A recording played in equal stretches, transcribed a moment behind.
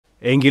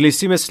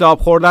انگلیسی مثل آب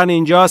خوردن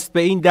اینجاست.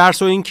 به این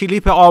درس و این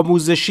کلیپ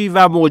آموزشی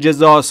و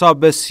معجزه‌آسا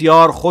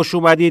بسیار خوش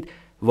اومدید.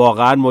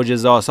 واقعا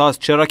معجزه‌آساست،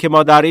 چرا که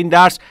ما در این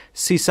درس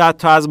 300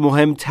 تا از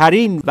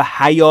مهمترین و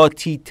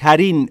حیاتی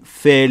ترین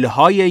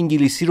فعلهای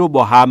انگلیسی رو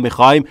با هم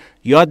میخوایم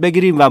یاد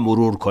بگیریم و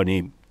مرور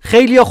کنیم.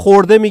 خیلی‌ها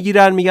خورده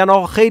میگیرن، میگن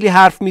آقا خیلی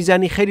حرف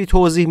میزنی، خیلی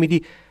توضیح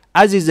میدی.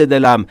 عزیز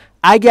دلم،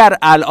 اگر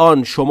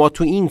الان شما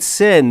تو این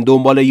سن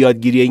دنبال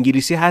یادگیری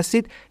انگلیسی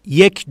هستید،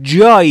 یک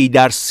جایی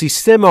در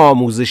سیستم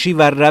آموزشی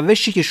و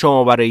روشی که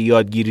شما برای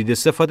یادگیری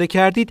استفاده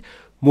کردید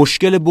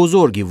مشکل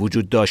بزرگی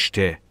وجود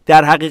داشته.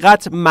 در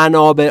حقیقت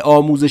منابع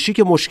آموزشی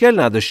که مشکل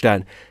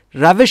نداشتن،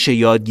 روش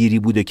یادگیری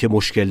بوده که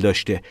مشکل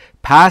داشته.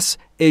 پس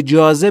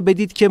اجازه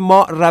بدید که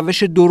ما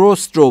روش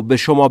درست رو به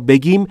شما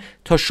بگیم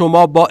تا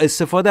شما با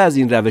استفاده از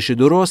این روش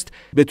درست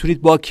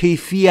بتونید با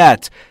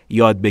کیفیت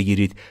یاد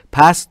بگیرید.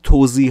 پس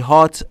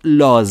توضیحات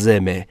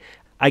لازمه.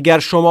 اگر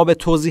شما به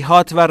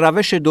توضیحات و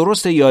روش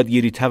درست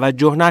یادگیری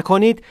توجه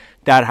نکنید،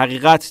 در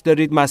حقیقت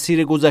دارید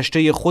مسیر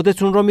گذشته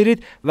خودتون رو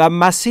میرید و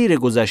مسیر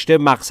گذشته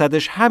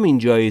مقصدش همین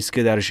جایی است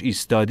که درش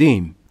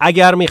ایستادیم.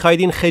 اگر میخواید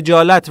این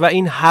خجالت و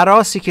این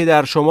هراسی که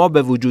در شما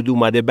به وجود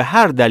اومده به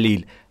هر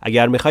دلیل،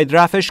 اگر میخواید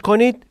رفعش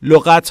کنید،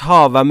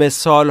 لغت‌ها و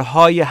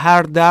مثال‌های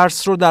هر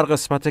درس رو در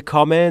قسمت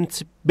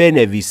کامنت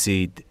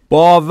بنویسید.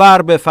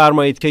 باور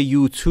بفرمایید که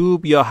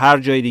یوتیوب یا هر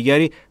جای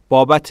دیگری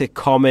بابت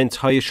کامنت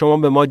های شما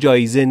به ما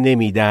جایزه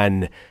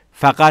نمیدن.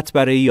 فقط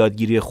برای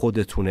یادگیری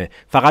خودتونه،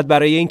 فقط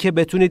برای اینکه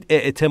بتونید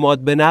اعتماد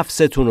به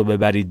نفستون رو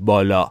ببرید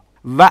بالا.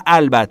 و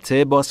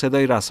البته با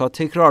صدای رسا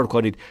تکرار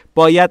کنید.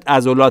 باید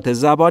عضلات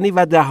زبانی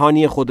و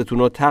دهانی خودتون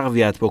رو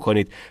تقویت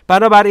بکنید.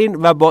 بنابراین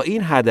و با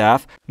این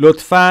هدف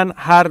لطفاً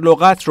هر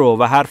لغت رو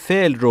و هر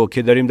فعل رو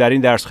که داریم در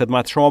این درس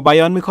خدمت شما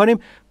بیان میکنیم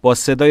با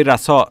صدای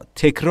رسا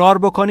تکرار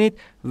بکنید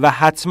و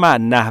حتما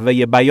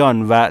نحوه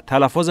بیان و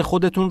تلفظ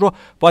خودتون رو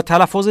با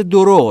تلفظ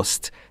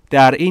درست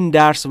در این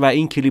درس و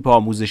این کلیپ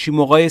آموزشی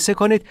مقایسه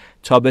کنید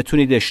تا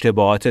بتونید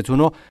اشتباهاتتون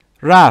رو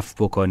رفع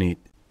بکنید.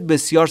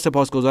 بسیار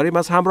سپاسگزاریم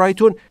از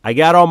همراهیتون.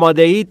 اگر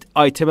آماده اید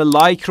آیتم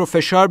لایک رو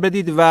فشار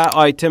بدید و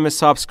آیتم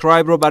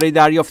سابسکرایب رو برای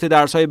دریافت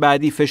درس‌های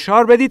بعدی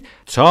فشار بدید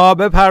تا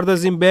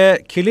بپردازیم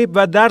به کلیپ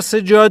و درس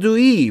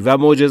جادویی و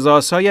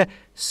معجزه‌آسای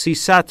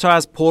 300 تا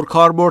از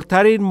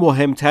پرکاربردترین،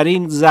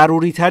 مهمترین،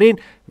 ضروری ترین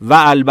و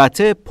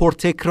البته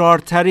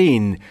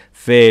پرتکرارترین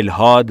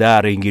فعلها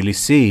در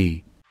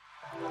انگلیسی.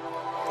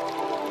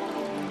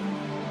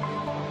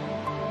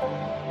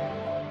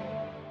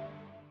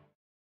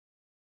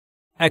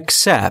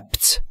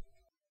 accept،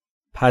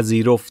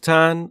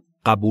 پذیرفتن،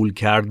 قبول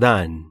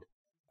کردن.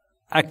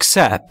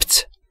 accept،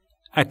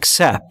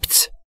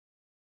 accept.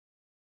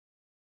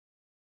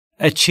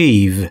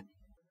 achieve،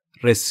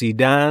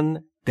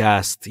 رسیدن،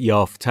 دست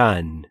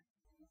یافتن.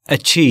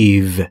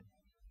 achieve،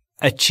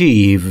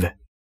 achieve.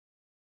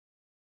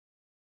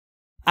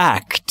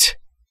 act،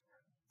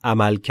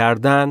 عمل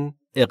کردن،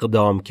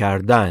 اقدام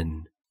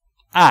کردن.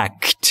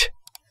 act،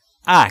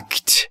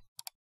 act.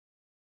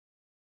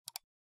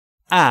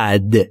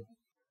 add،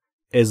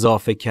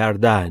 اضافه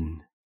کردن.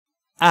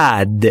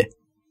 add،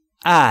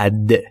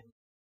 add.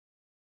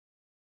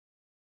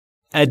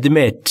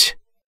 admit،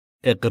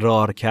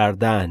 اقرار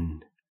کردن.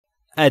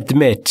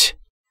 admit،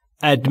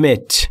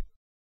 admit.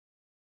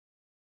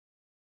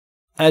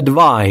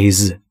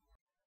 advise،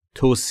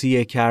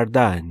 توصیه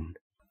کردن.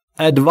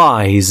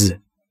 advise،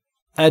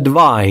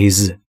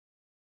 advise.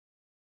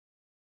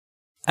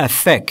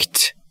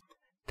 affect،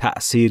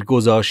 تأثیر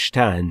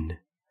گذاشتن.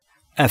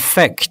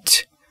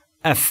 affect،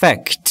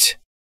 affect.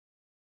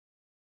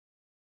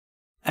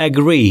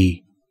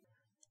 agree،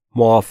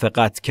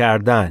 موافقت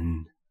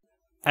کردن.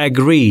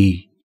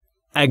 agree،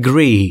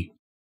 agree.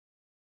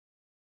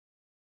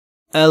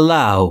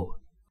 allow،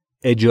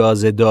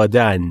 اجازه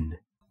دادن.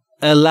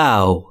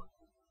 allow،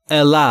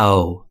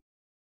 allow.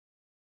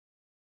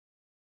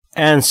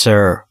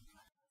 answer،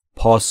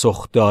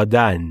 پاسخ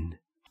دادن.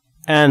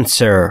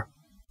 answer،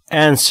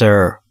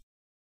 answer.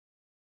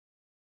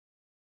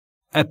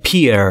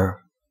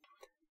 appear،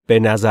 به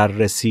نظر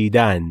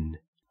رسیدن.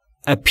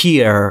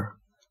 appear،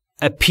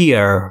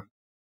 appear.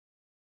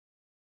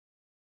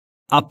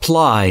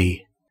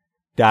 apply،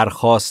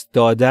 درخواست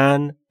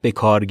دادن، به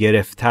کار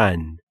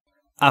گرفتن.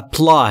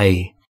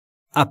 apply،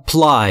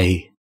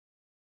 apply.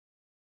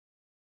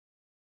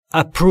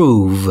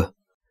 approve،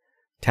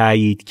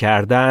 تایید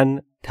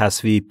کردن،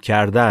 تصویب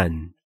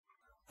کردن.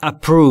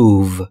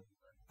 approve،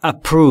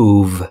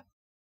 approve.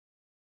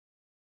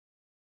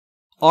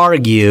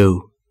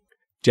 argue،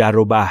 جر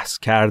و بحث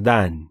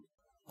کردن.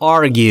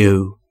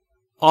 argue،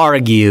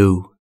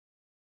 argue.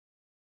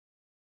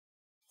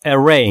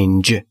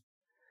 arrange،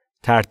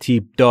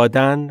 ترتیب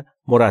دادن،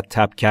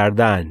 مرتب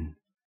کردن.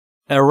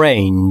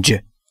 arrange،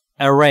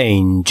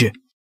 arrange.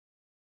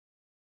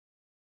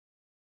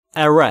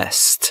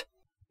 arrest،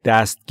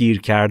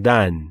 دستگیر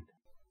کردن.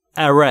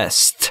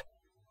 arrest،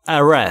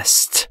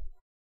 arrest.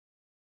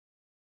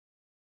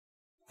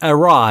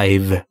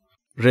 arrive،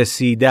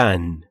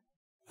 رسیدن.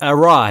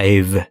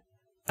 arrive،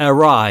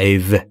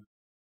 arrive.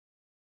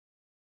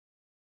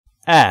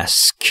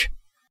 ask،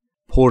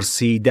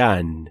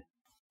 پرسیدن.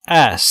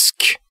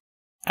 ask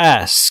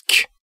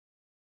ask.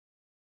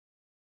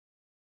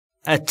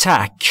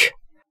 attack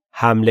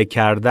حمله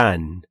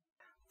کردن.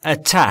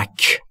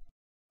 attack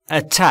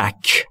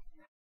attack.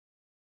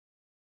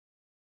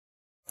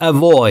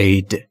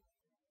 avoid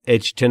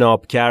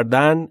اجتناب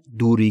کردن،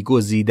 دوری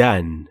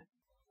گزیدن.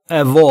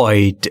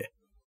 avoid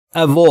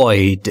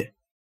avoid.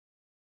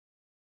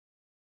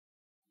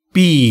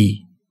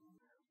 be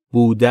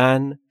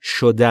بودن،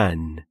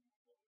 شدن.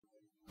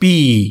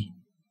 be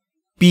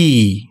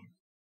be.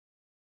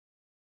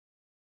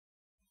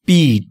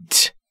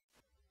 beat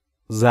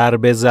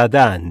ضربه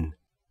زدن.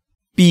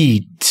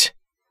 beat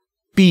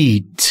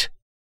beat.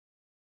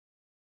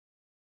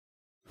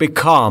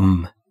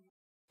 become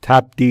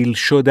تبدیل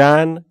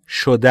شدن،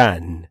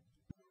 شدن.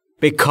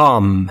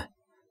 become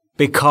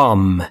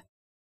become.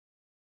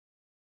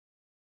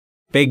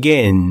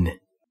 begin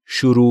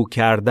شروع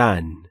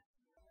کردن.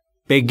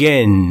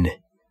 begin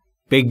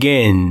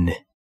begin.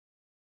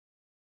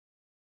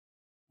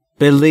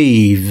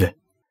 believe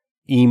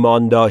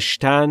ایمان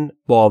داشتن،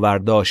 باور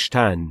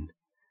داشتن.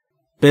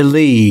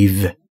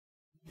 believe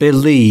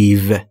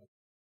believe.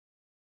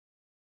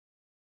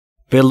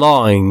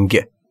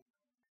 belong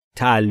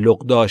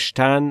تعلق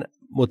داشتن،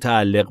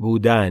 متعلق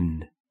بودن.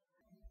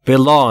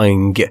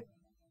 belong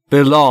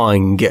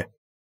belong.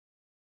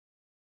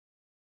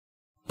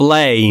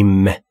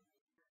 blame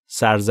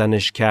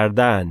سرزنش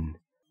کردن.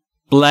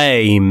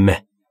 blame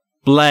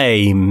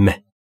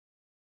blame.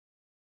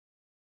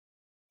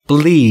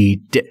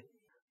 bleed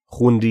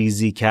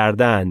خونریزی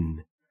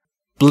کردن.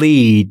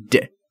 bleed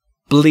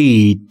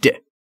bleed.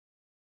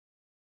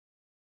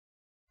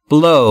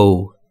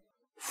 blow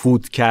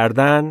فوت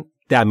کردن،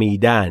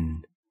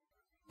 دمیدن.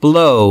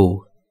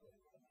 blow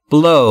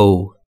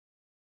blow.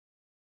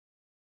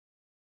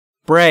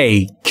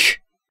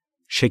 break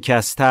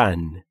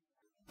شکستن.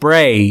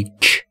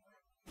 break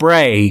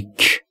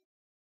break.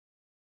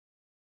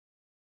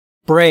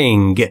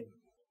 bring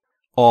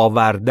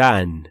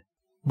آوردن.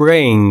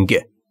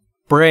 bring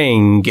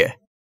bring.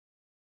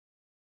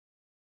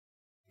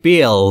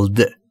 build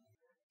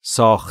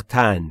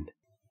ساختن.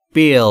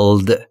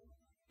 build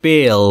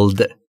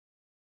build.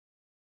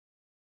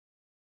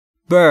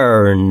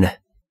 burn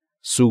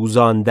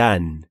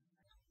سوزاندن.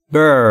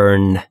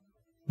 burn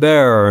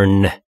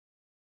burn.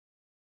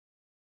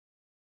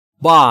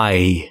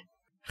 buy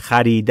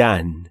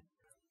خریدن.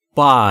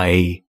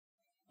 buy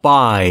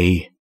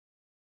buy.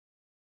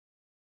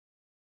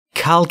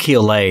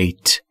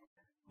 calculate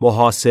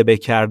محاسبه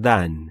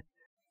کردن.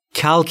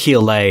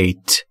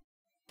 calculate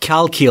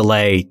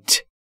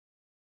calculate.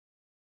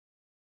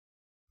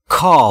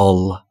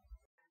 call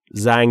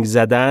زنگ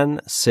زدن،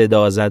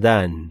 صدا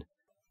زدن.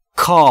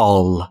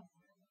 call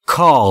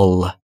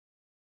call.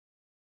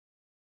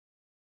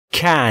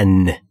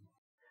 can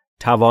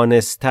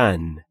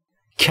توانستن.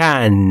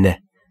 can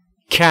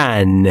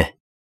can.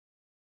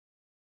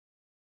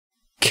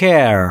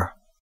 care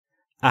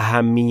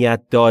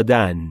اهمیت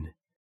دادن.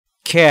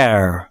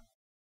 care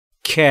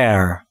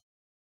care.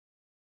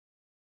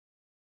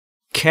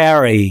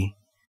 carry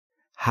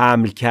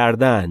حمل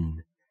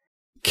کردن.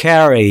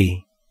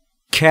 carry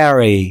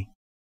carry.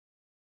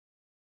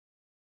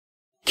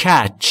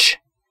 catch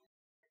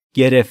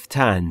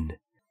گرفتن.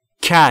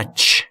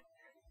 catch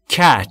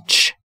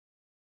catch.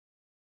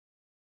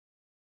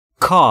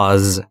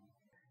 cause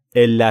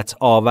علت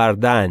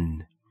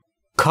آوردن.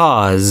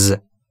 cause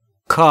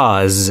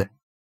cause.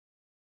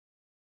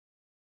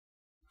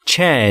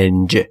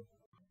 change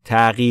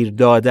تغییر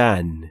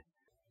دادن.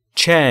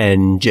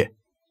 change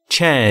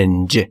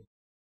change.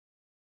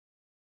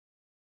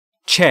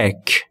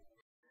 check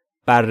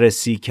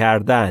بررسی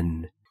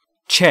کردن.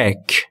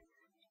 check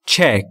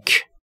check.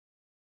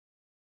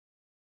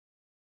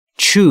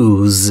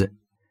 choose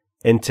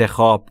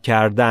انتخاب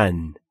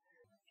کردن.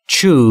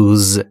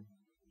 choose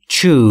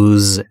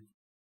choose.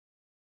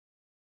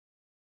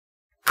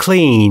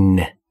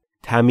 clean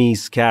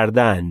تمیز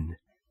کردن.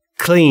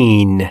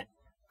 clean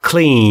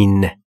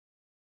clean.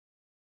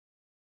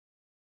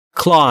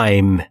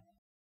 climb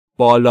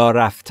بالا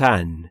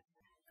رفتن.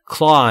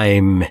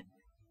 climb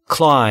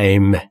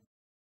climb.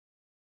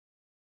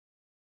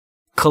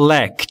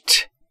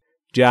 collect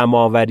جمع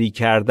آوری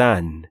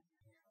کردن.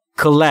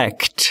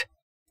 collect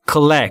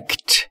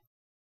collect.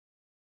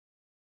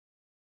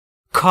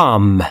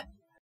 come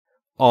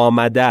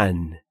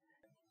آمدن.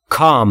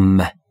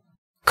 come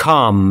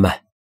come.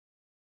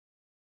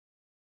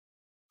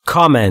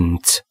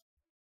 comment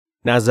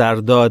نظر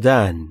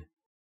دادن.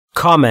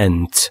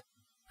 comment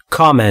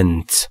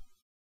comment.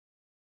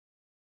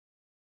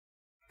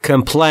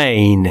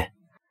 complain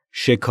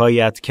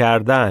شکایت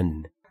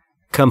کردن.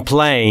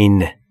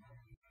 complain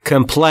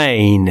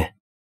complain.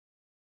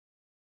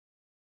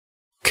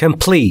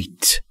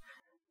 complete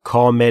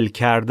کامل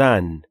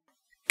کردن.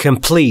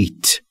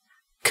 complete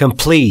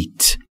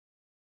complete.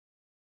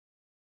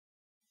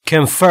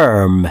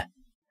 confirm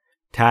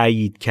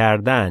تایید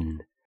کردن.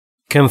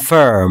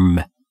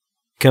 confirm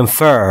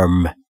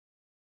confirm.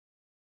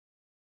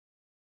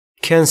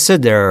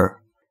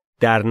 consider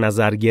در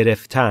نظر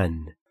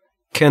گرفتن.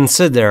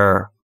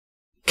 consider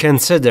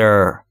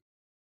consider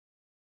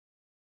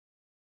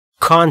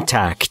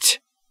contact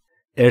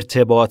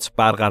ارتباط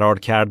برقرار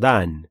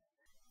کردن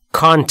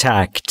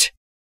contact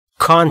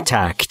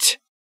contact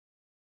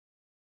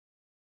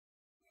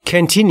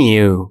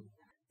continue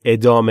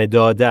ادامه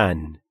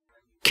دادن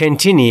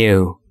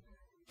continue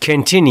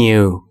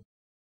continue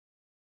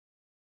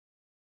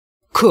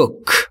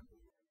cook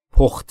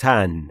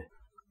پختن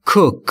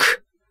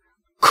cook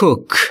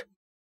cook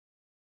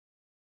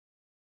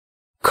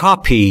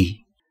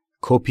copy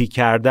کپی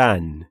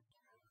کردن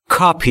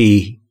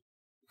copy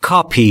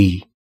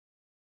copy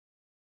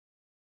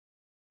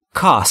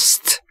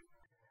cost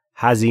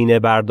هزینه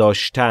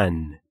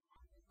برداشتن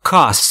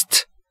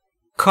cost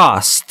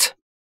cost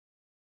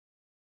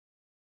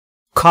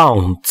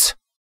count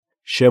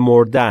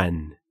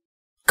شمردن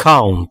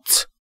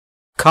count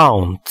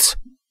count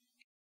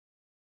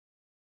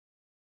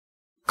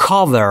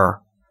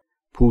cover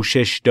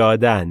پوشش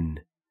دادن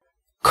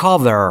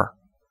cover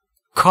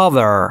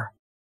cover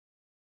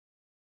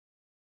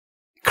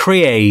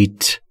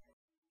create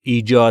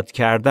ایجاد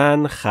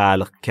کردن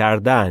خلق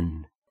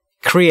کردن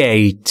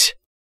create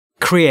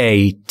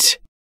create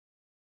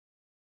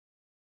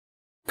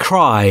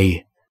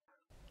cry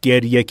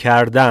گریه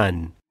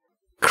کردن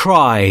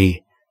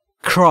cry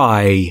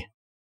cry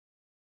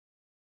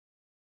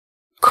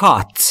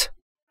cut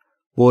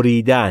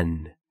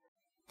بریدن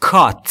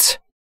cut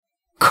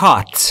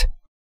cut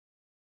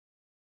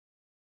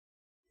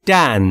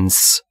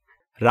dance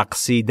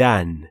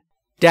رقصیدن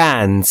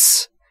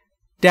dance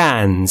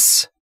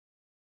dance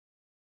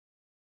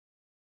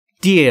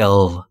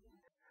deal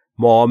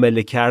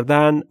معامله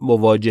کردن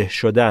مواجه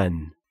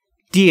شدن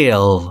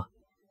deal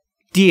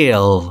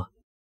deal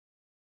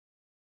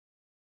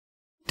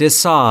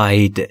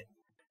decide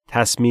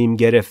تصمیم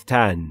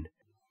گرفتن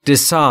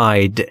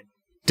decide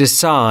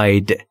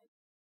decide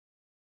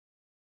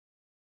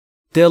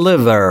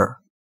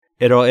deliver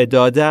ارائه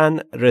دادن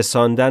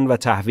رساندن و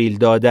تحویل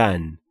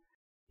دادن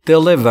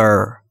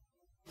deliver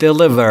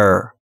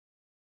deliver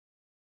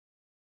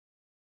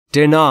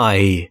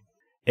deny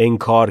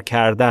انکار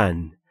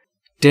کردن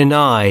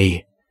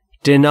deny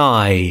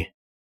deny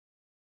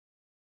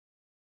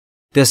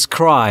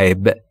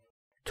describe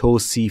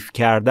توصیف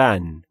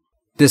کردن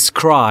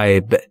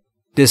describe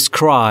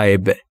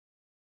describe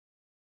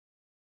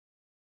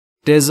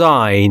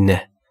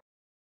design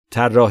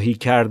طراحی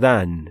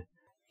کردن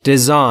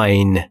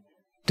design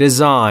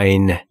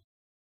design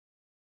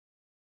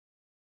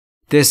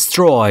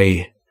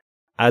destroy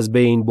از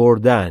بین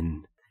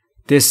بردن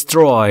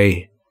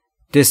destroy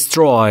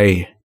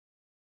destroy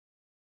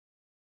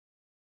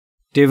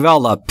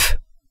develop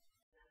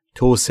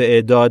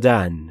توسعه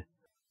دادن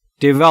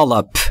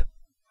develop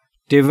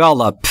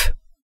develop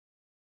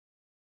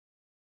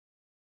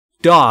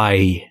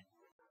die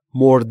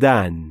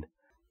مردن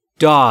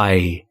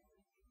die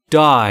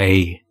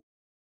die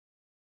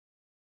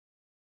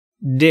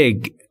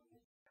dig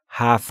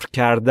حفر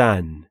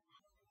کردن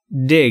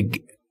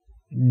dig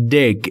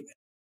dig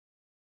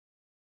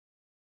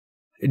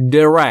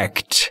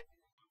direct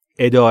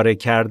اداره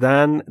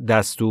کردن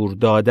دستور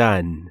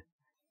دادن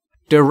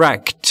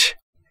direct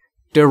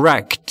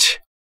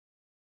direct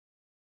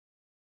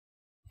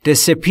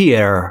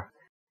disappear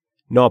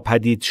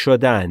ناپدید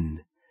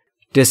شدن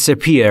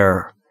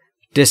disappear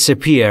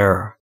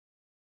disappear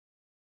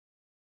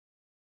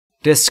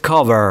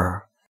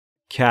discover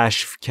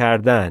کشف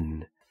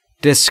کردن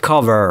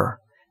discover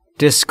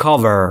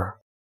discover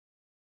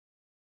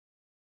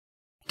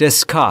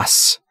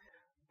discuss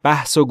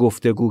بحث و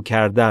گفتگو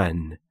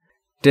کردن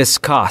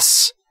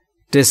discuss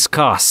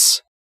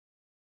discuss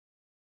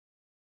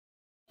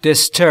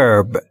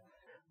disturb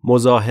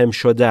مزاحم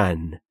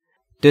شدن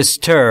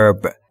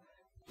disturb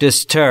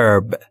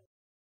disturb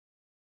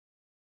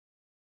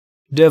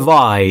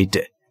divide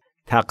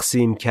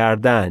تقسیم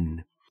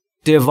کردن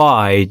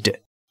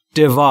divide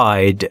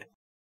divide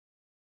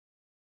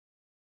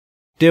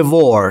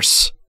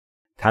divorce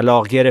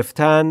طلاق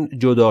گرفتن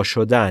جدا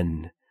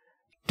شدن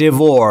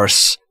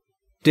divorce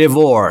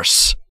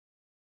divorce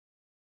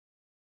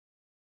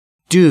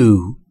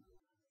do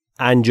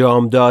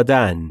انجام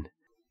دادن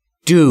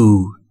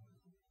do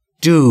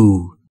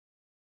do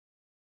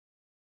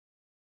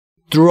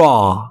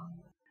draw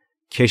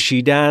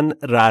کشیدن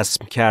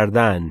رسم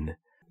کردن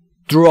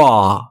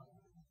draw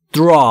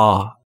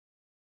draw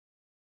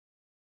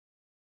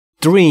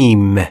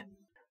dream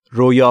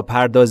رویا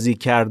پردازی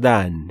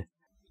کردن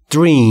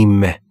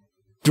dream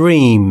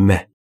dream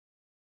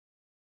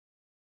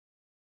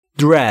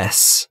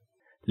dress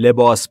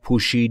لباس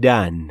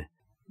پوشیدن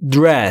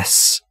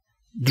dress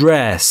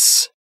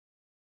dress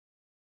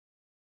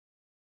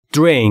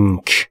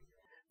drink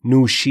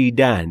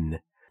نوشیدن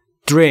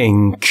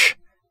drink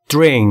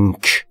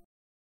drink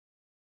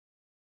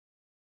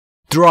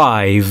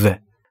drive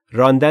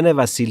راندن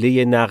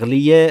وسیله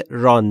نقلیه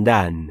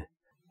راندن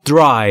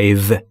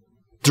drive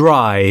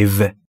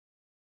drive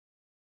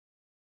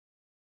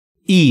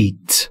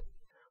eat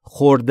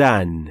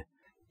خوردن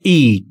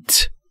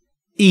eat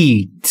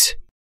eat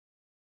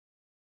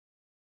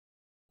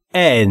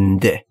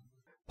end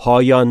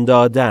پایان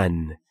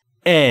دادن.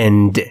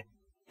 end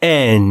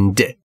end.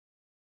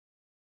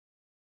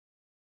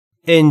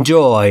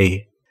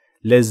 enjoy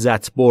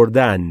لذت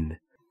بردن.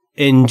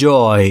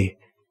 enjoy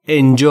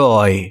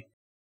enjoy.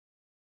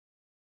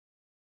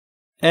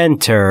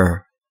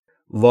 enter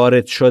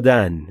وارد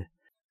شدن.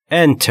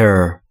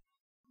 enter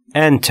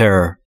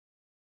enter.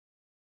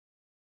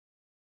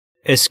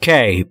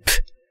 escape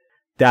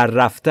در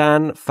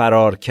رفتن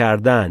فرار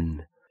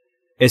کردن.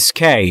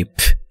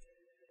 escape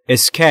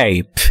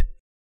escape.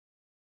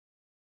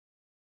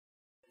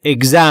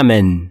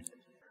 examine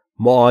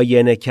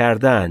معاینه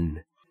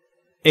کردن.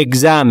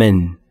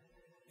 examine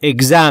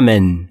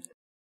examine.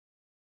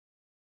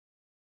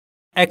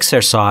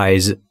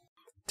 exercise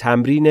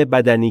تمرین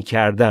بدنی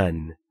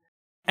کردن.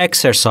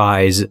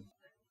 exercise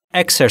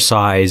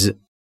exercise.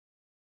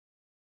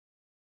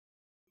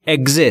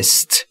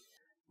 exist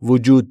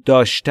وجود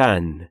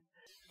داشتن.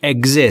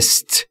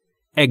 exist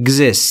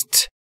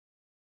exist.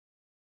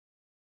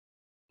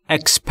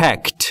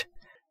 expect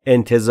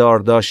انتظار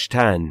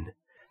داشتن.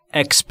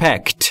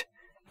 expect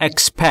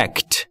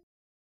expect.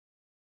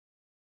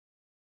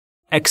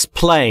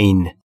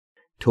 explain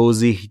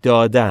توضیح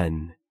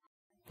دادن.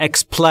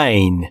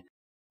 explain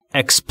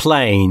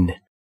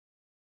explain.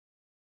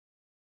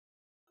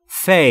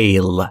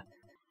 fail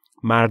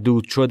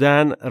مردود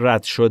شدن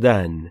رد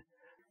شدن.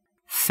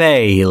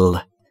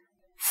 fail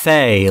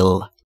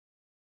fail.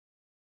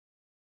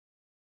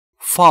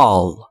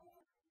 fall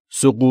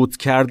سقوط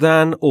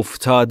کردن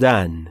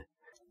افتادن.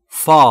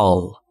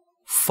 fall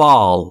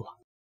fall.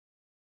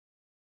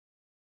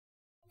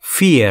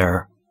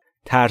 fear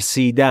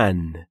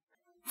ترسیدن.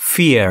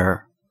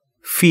 fear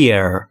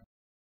fear.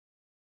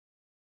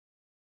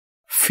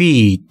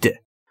 feed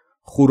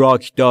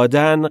خوراک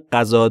دادن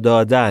غذا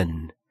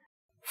دادن.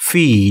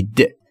 feed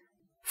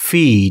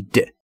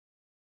feed.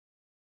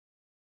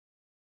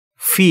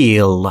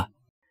 feel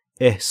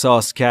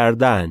احساس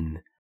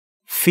کردن.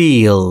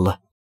 feel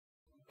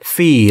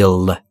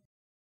feel.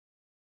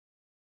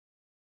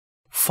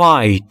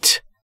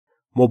 fight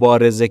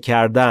مبارزه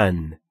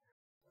کردن.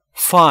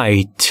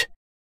 fight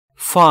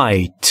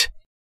fight.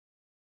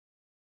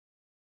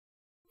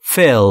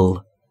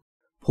 fill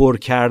پر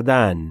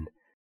کردن.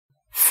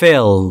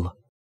 fill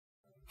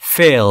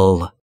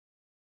fill.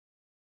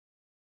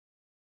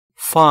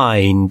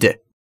 find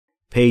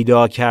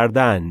پیدا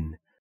کردن.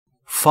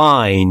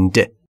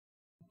 find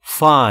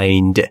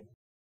find.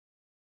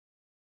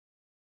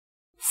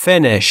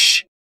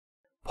 finish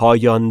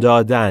پایان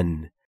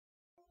دادن.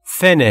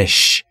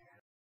 finish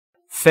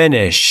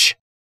finish.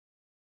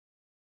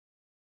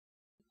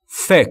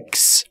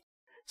 fix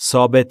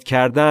ثابت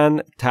کردن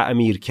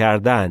تعمیر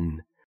کردن.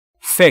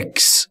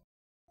 fix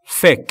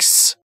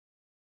fix.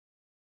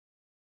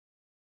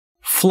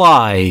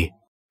 fly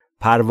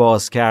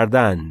پرواز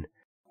کردن.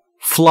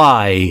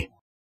 fly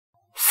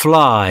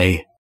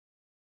fly.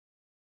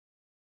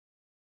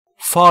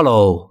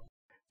 follow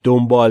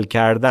دنبال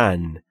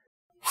کردن.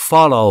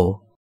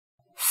 follow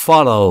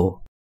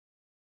follow.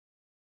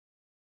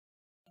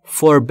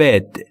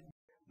 forbid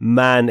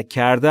منع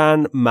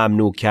کردن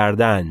ممنوع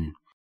کردن.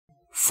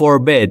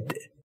 forbid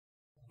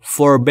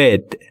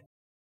forbid.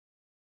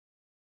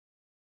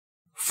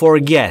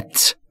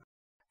 forget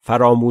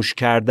فراموش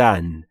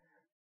کردن.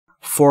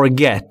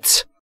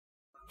 forget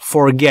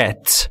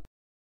forget.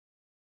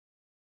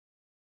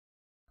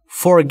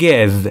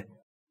 forgive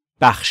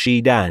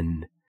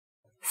بخشیدن.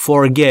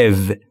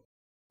 forgive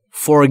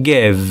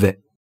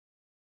forgive.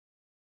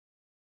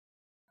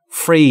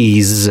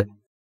 freeze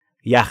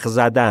یخ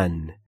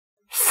زدن.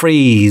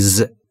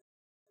 freeze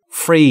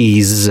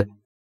freeze.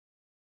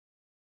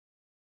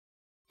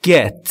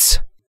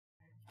 get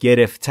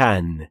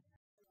گرفتن.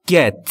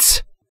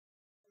 get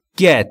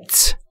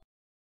get.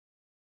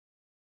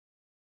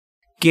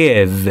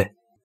 give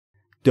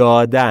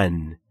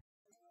دادن.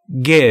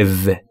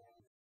 give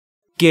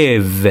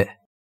give.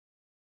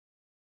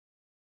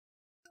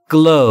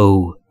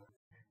 glow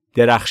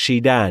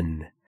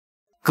درخشیدن.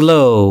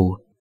 glow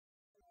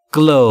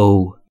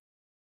glow.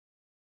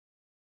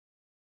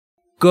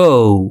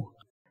 go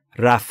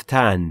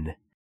رفتن.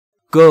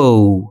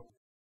 go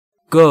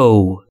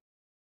go.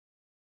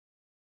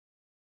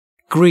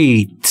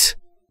 greet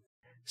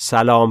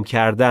سلام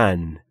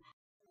کردن.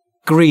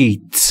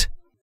 greet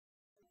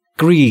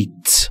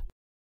greet.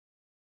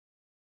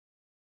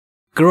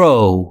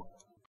 grow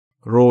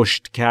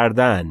رشد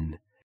کردن.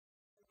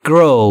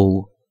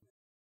 grow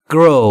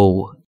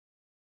grow.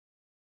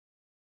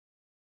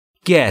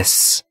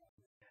 guess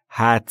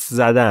حدس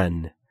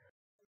زدن.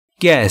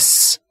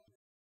 guess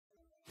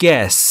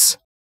guess.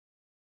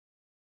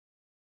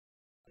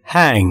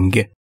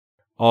 hang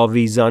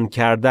آویزان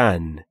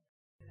کردن.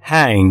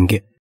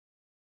 hang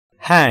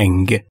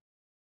hang.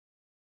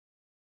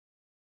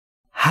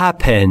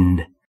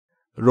 happen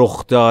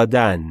رخ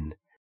دادن.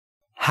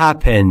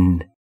 happen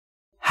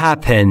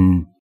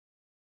happen.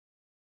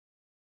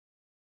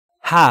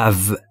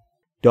 have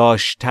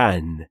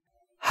داشتن.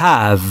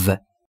 have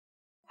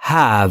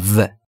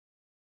have.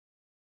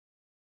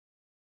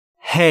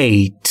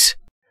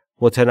 hate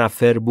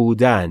متنفر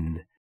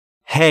بودن.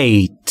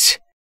 hate,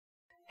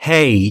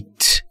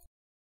 hate.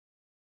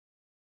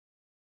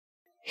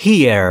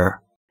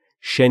 hear,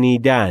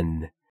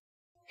 شنیدن.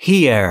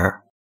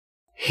 hear,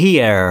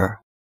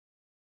 hear.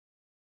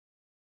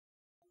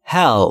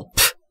 help,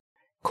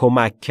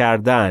 کمک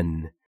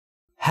کردن.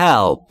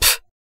 help,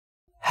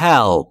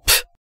 help.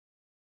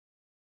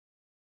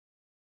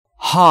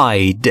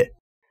 hide,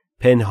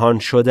 پنهان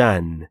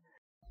شدن.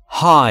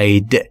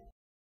 hide,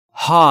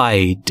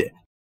 hide.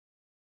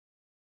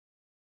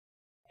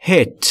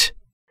 hit,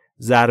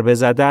 ضربه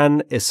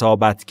زدن،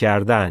 اصابت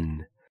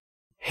کردن.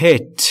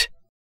 hit,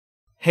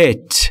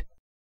 hit.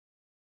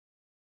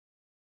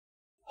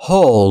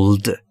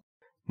 hold,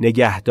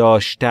 نگه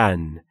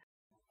داشتن.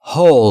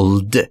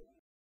 hold,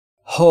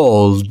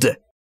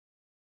 hold.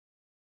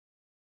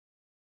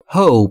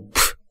 hope,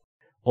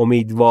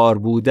 امیدوار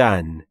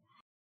بودن.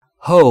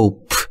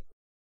 hope,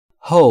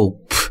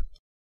 hope.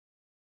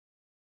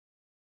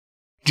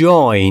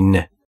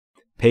 join,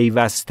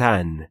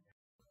 پیوستن.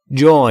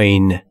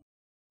 join,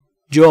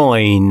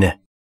 join.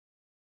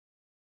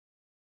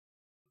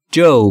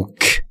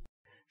 joke,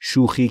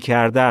 شوخی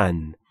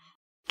کردن.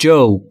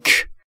 joke,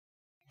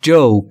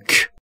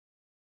 joke.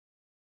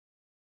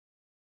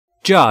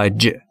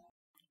 judge,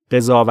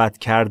 قضاوت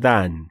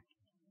کردن.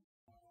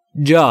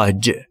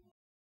 judge,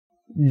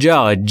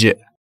 judge.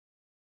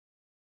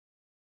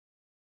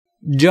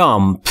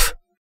 jump,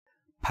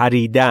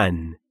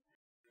 پریدن.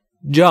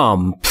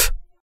 jump,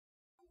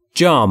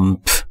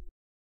 jump.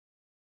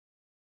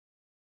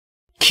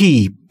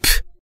 keep,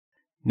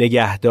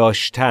 نگه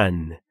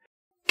داشتن.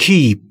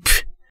 keep,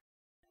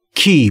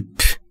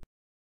 keep.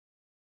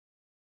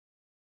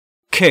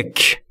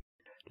 kick,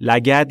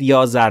 لگد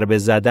یا ضربه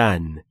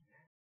زدن.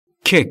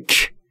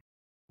 kick,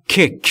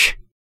 kick.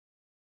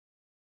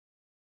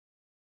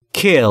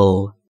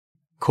 kill,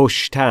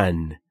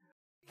 کشتن.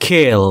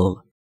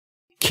 kill,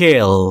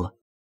 kill.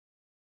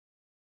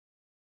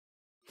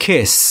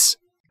 kiss,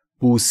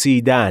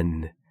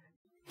 بوسیدن.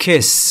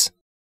 kiss,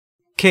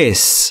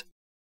 kiss.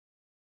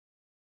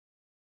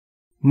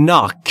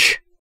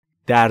 knock,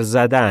 در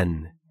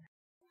زدن.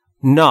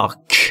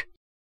 knock,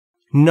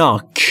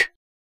 knock.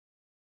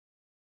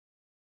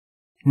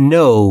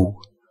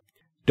 know,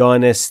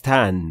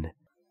 دانستن.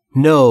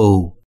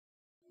 know,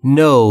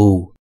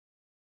 know.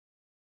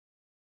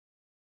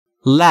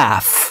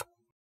 laugh,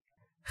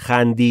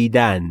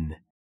 خندیدن.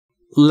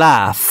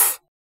 laugh,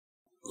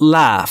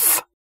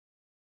 laugh.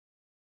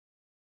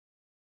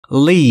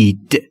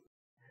 lead,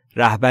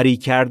 رهبری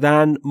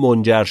کردن،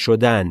 منجر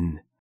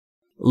شدن.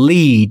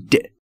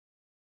 lead,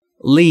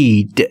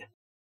 lead.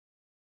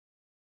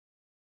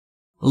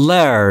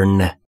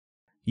 learn,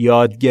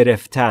 یاد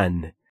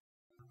گرفتن.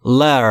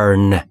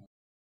 learn,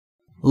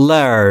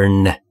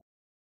 learn.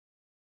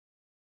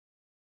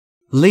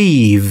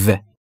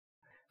 leave,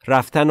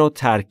 رفتن و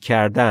ترک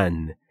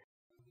کردن.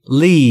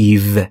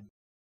 leave,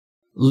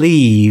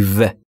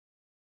 leave.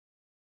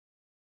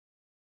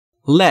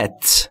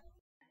 let,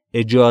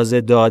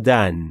 اجازه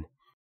دادن.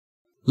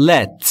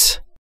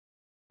 let,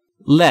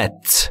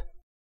 let.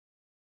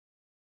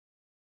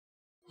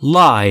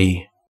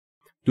 lie,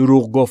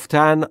 دروغ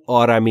گفتن،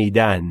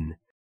 آرمیدن.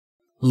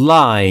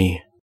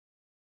 lie,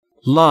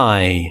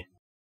 lie.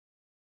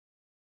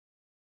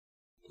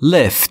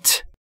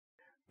 lift,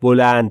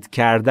 بلند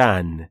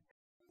کردن.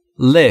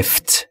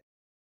 lift,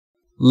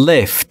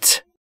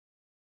 lift.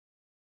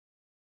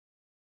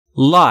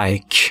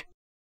 like,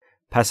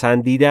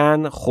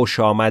 پسندیدن، خوش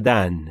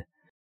آمدن.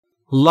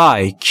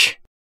 like,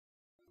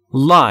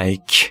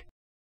 like.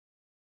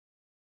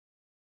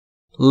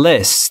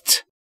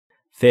 list,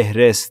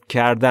 فهرست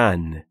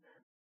کردن.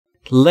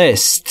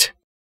 list,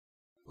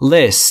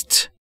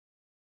 list.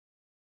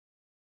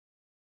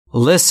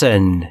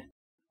 listen,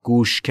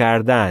 گوش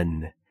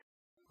کردن.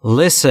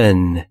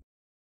 listen,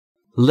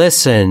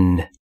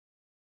 listen.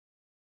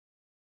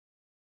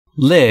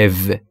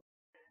 live,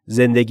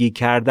 زندگی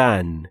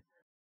کردن.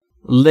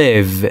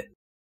 live,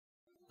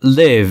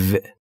 live.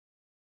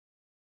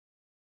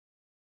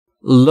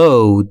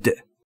 load,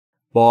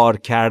 بار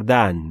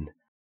کردن.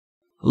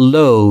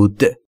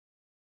 load,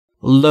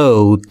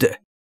 load.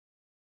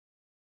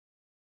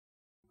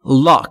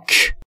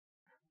 lock,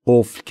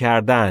 قفل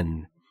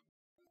کردن.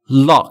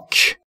 lock,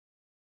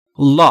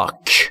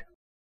 lock.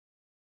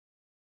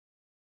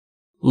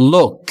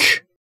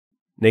 look,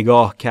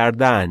 نگاه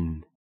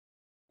کردن.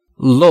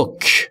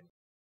 look,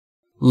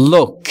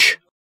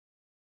 look.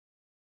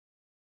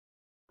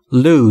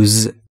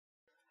 lose,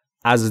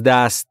 از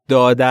دست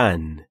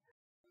دادن.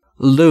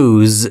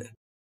 lose,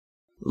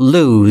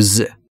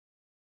 lose.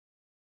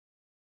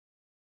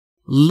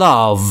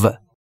 love,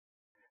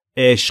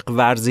 عشق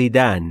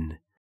ورزیدن.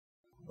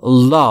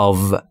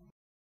 love,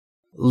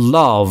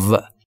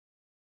 love.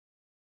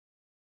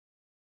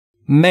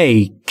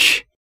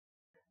 make,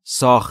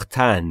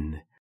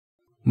 ساختن.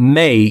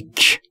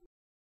 make,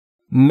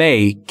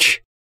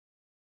 make.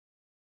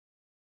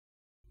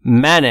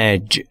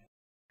 manage,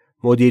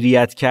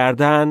 مدیریت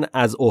کردن،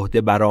 از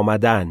عهده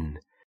برآمدن.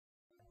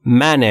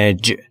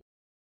 manage,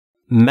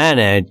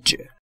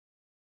 manage.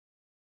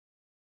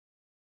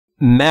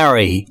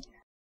 marry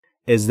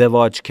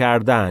ازدواج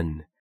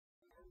کردن.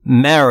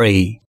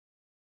 marry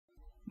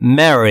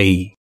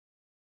marry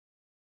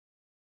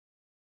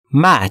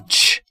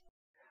match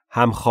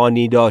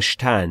همخوانی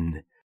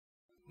داشتن.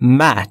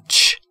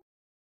 match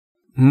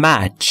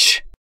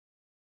match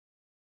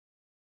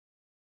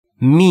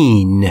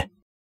mean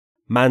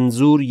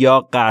منظور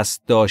یا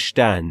قصد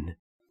داشتن.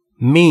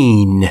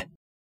 mean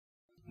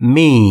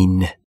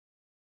mean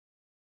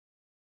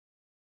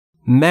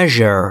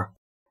measure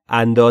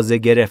اندازه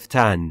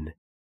گرفتن.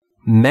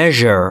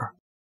 measure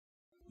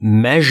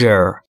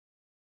measure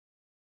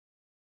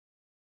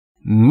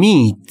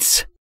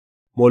meet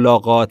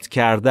ملاقات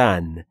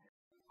کردن.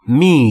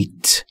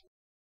 meet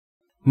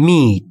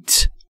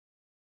meet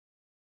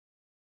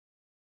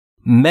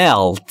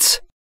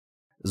melt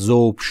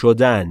ذوب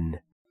شدن.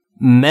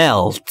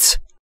 melt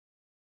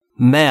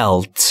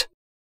melt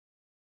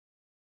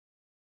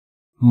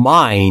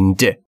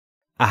mind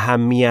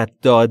اهمیت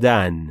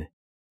دادن.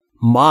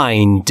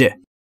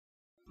 mind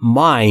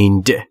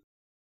mind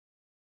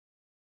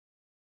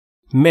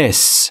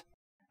miss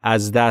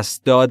از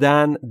دست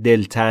دادن،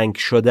 دلتنگ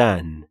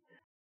شدن.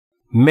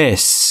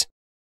 miss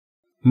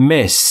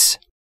miss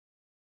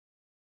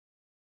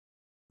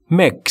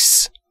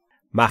mix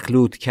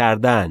مخلوط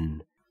کردن.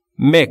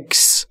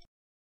 mix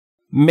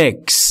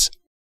mix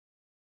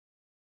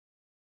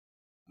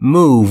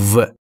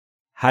move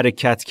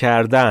حرکت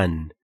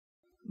کردن.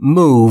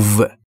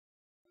 move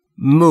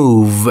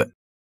move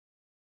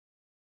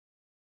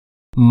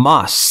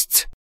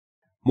must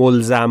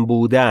ملزم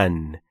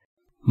بودن.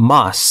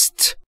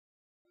 must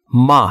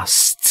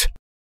must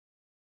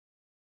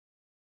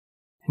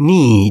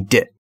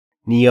need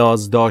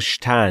نیاز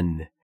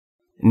داشتن.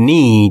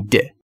 need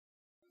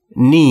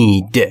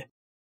need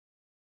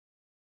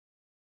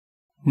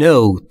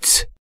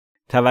note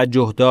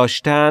توجه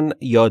داشتن،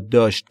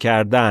 یادداشت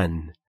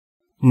کردن.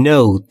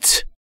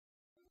 note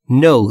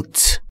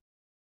note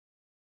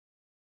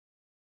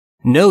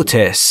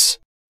notice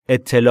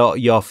اطلاع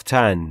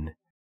یافتن.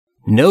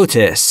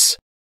 notice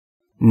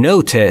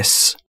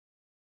notice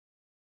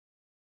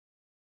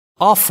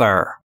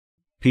offer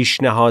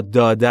پیشنهاد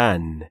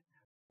دادن.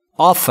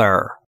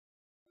 offer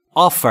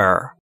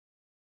offer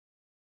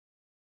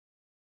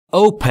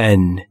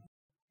open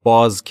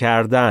باز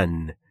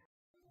کردن.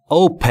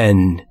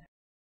 open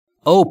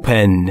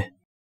open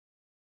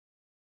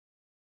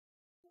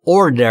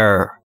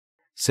order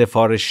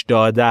سفارش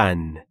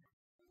دادن.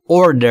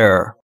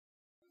 order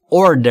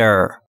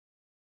order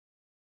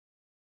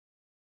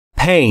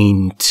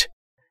paint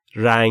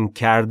رنگ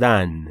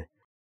کردن.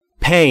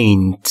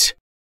 paint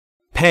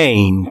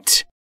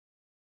paint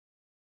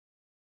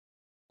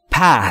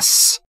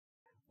pass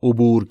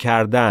عبور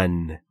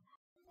کردن.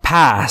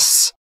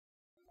 pass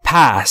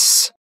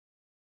pass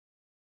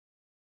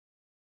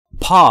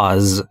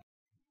pause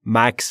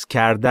مکث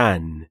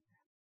کردن.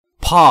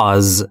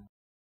 pause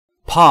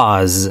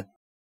pause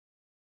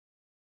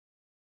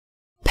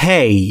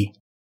pay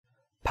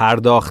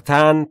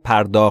پرداختن،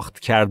 پرداخت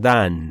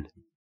کردن.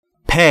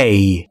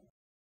 pay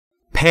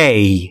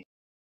pay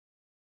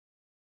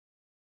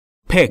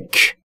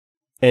pick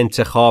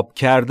انتخاب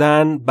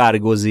کردن،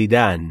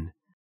 برگزیدن.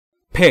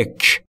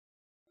 pick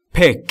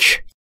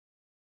pick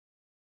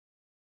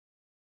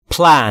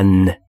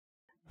plan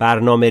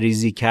برنامه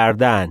ریزی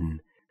کردن.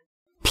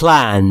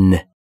 plan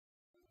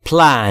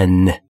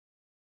plan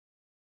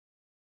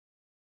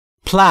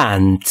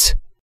plant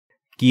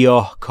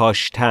گیاه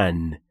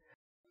کاشتن.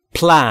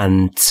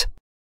 plant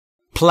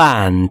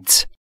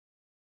plant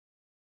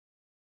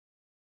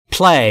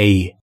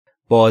play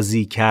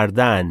بازی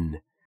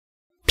کردن.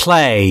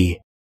 play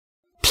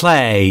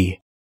play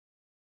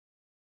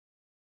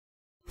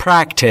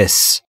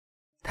practice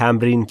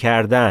تمرین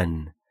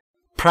کردن.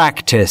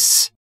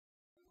 practice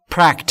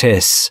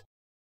practice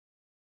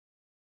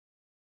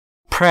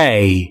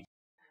pray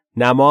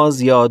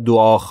نماز یا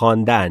دعا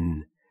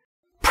خواندن.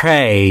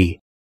 pray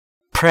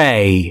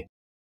pray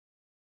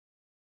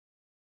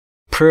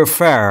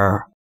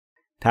prefer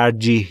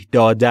ترجیح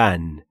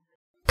دادن.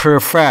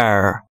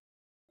 prefer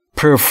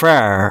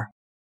prefer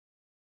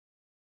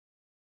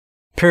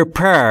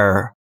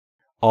prepare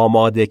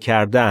آماده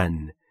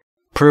کردن.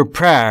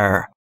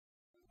 prepare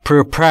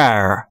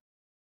prepare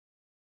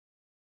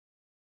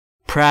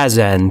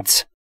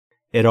present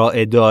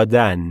ارائه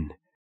دادن.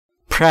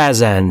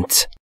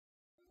 present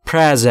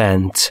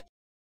present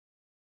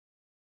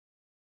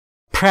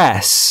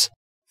press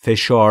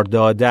فشار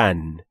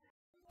دادن.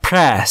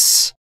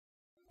 press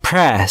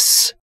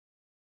press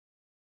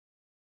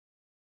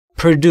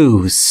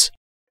produce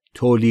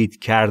تولید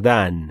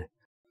کردن.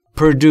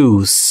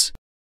 produce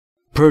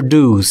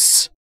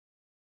produce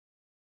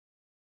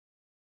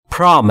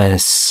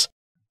promise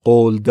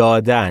قول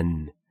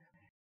دادن.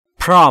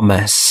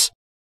 promise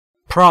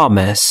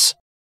promise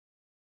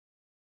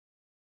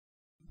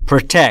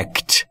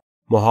protect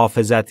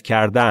محافظت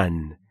کردن.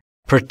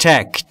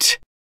 protect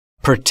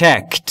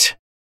protect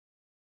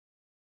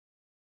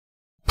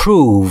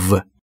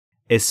prove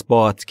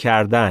اثبات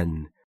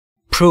کردن.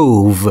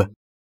 prove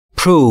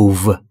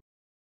prove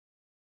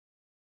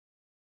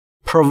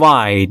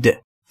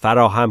provide,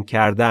 فراهم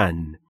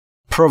کردن.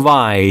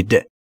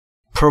 provide,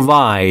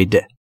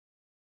 provide.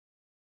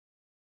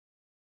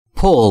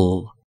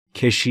 Pull,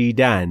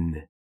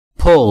 کشیدن.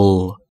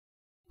 pull,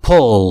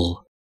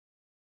 pull.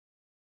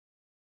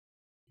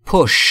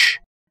 Push,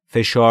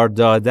 فشار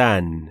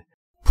دادن.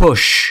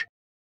 push,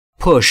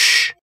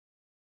 push.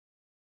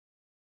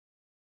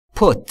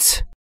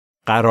 Put,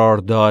 قرار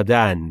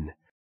دادن.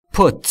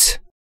 put,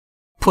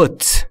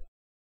 put.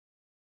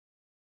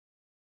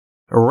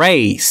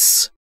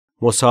 Race,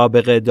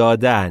 مسابقه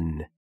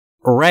دادن.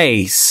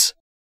 race,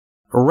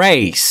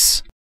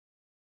 race.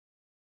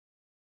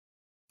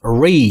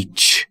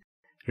 Reach,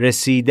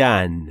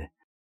 رسیدن.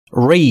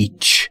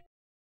 reach,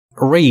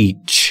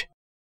 reach.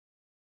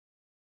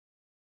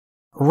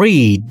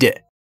 Read,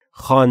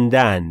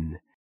 خواندن.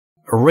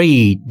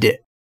 read,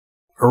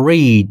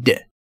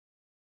 read.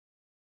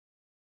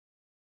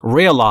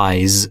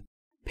 Realize,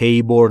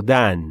 پی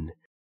بردن.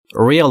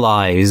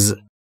 realize,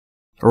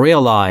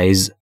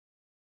 realize.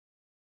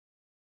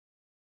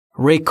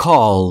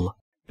 Recall,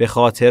 به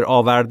خاطر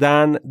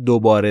آوردن،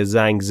 دوباره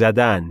زنگ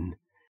زدن.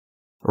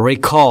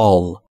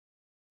 recall,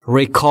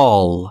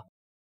 recall.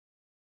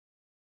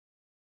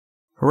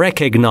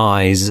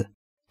 Recognize,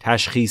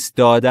 تشخیص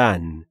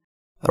دادن.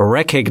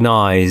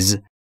 recognize,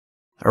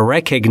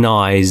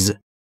 recognize.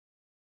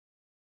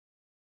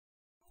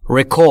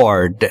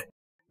 Record,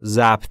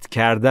 ضبط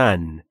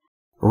کردن.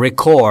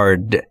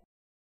 record,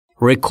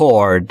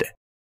 record.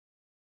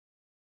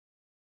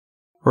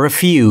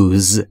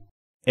 Refuse,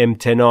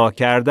 امتناع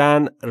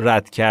کردن،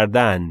 رد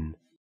کردن.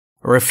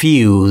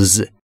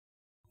 refuse,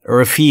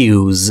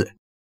 refuse.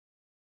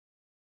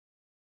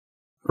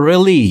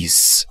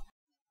 Release,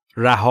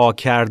 رها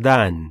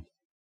کردن.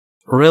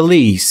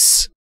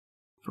 release,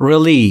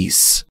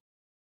 release.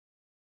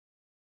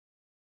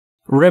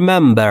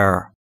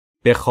 Remember,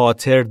 به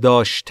خاطر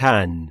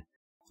داشتن.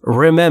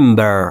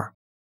 remember,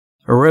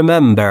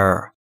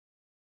 remember.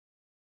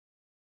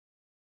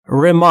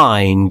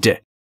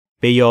 Remind,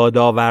 به یاد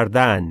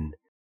آوردن.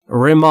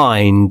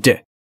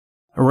 remind,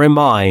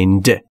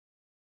 remind.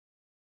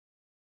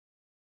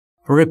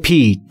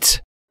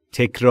 Repeat,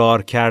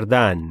 تکرار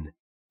کردن.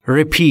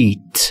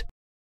 repeat,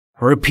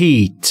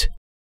 repeat.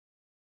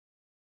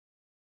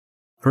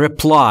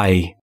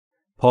 Reply,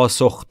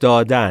 پاسخ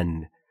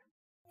دادن.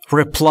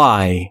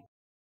 reply,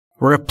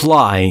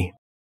 reply.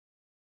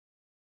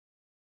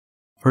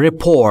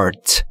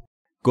 Report,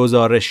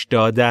 گزارش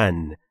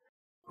دادن.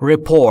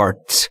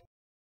 report,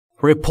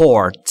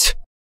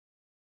 report.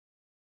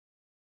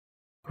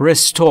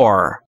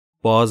 Restore,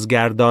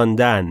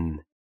 بازگرداندن.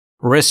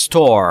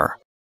 restore,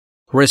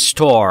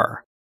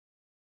 restore.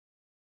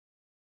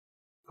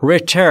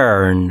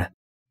 Return,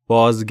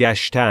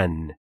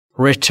 بازگشتن.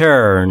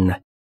 return,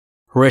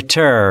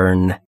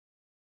 return.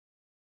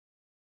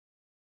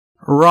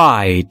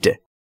 Ride,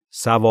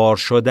 سوار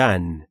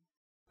شدن.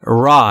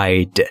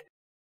 ride,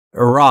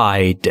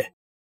 ride.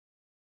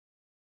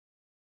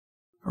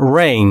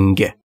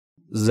 Ring,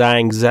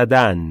 زنگ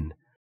زدن.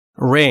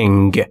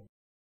 ring,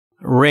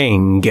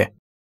 ring.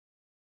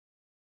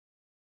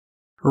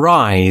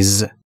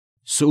 Rise,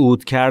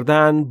 صعود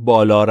کردن،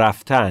 بالا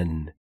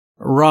رفتن.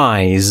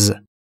 rise,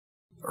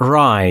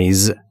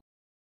 rise.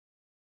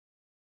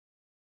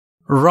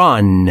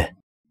 Run,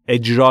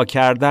 اجرا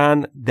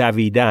کردن،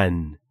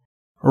 دویدن.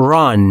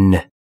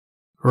 run,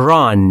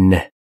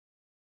 run.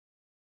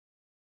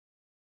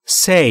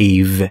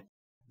 Save,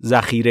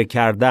 ذخیره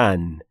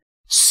کردن.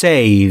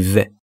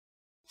 save,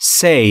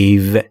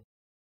 save.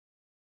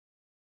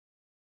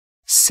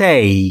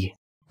 Say,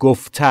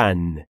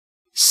 گفتن.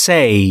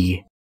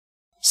 say,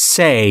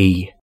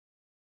 say.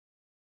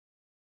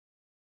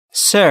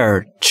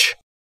 Search,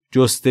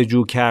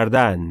 جستجو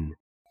کردن.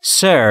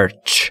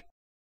 search,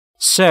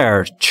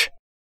 search.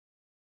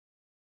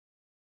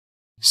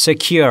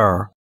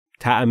 Secure,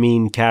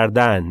 تأمین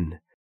کردن.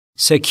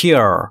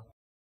 secure,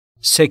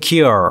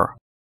 secure.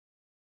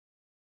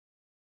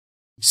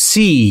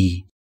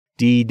 See,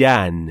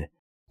 دیدن.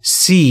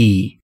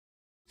 see,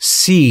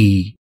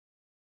 see.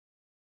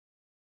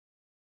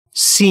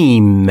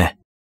 Seem,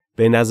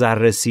 به نظر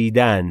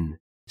رسیدن.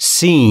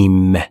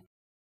 seem,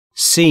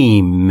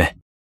 seem.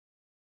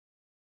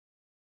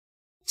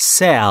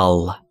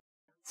 Sell,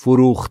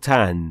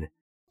 فروختن.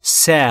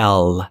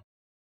 sell,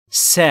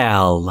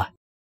 sell.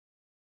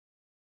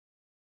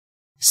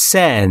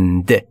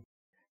 Send,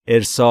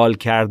 ارسال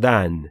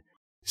کردن.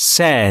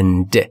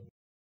 send,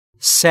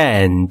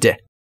 send.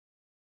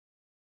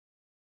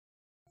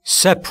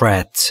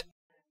 Separate,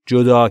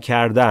 جدا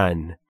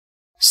کردن.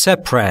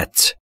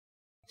 separate,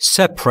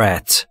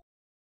 separate.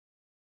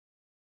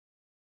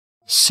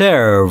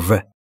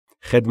 Serve,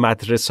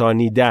 خدمت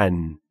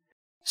رسانیدن.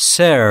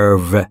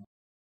 serve,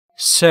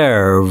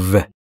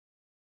 serve.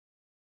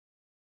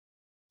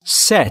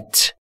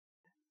 Set,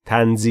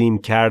 تنظیم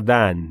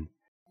کردن.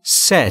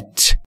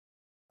 set,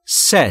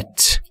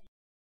 set.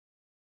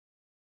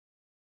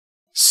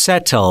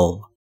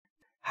 Settle,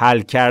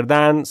 حل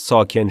کردن،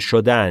 ساکن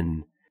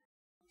شدن.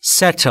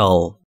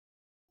 settle,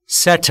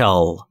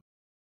 settle.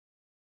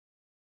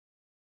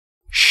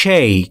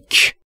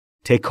 shake,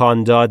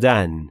 تکان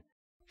دادن.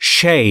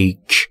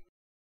 shake,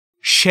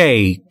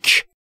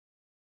 shake.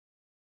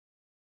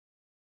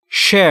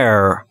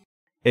 share,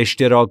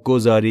 اشتراک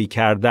گذاری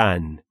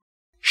کردن.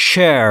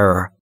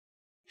 share,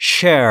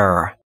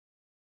 share.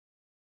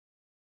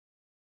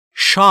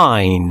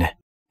 shine,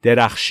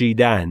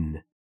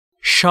 درخشیدن.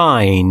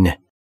 shine,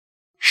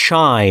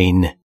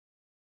 shine.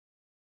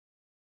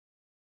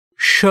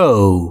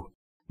 show,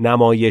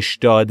 نمایش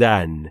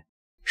دادن.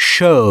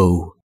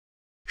 show,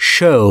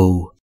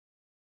 show.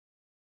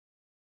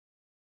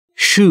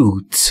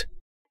 shoot,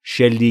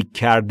 شلیک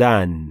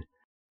کردن.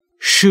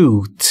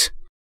 shoot,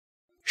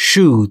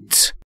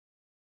 shoot.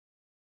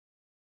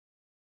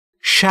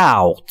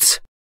 shout,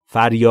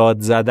 فریاد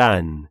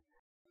زدن.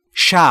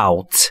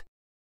 shout,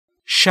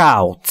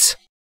 shout.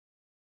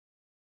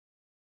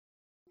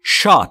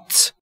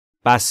 shot,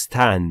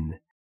 بستن.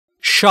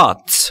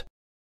 shot,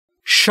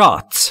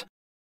 shot.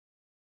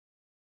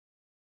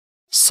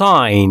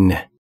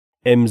 sign,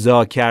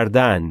 امضا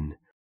کردن.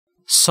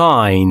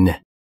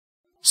 sign,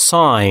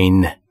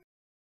 sign.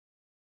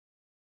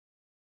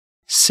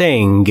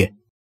 sing,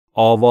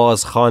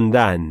 آواز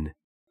خواندن.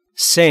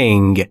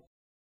 sing,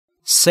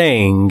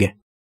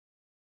 sing.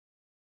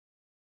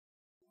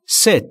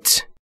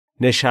 sit,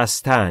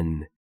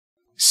 نشستن.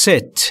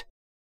 sit,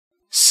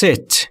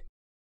 sit.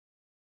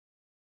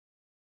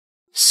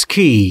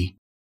 ski,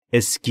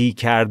 اسکی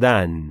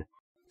کردن.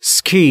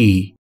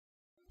 ski,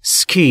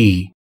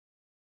 ski.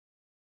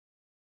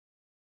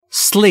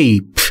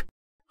 sleep,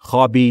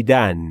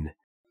 خوابیدن.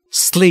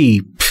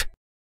 sleep,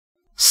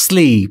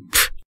 sleep.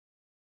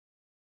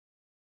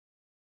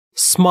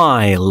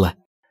 smile,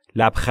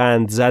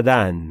 لبخند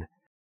زدن.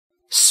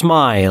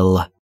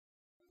 smile,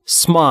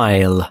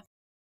 smile.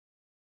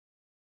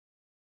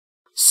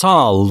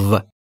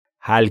 solve,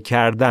 حل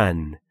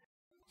کردن.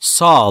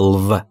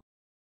 solve,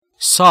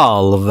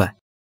 solve.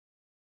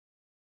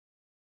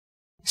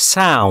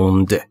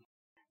 sound,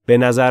 به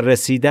نظر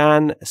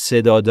رسیدن.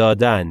 صدا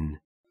دادن.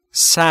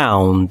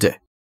 sound,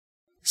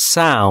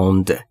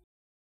 sound.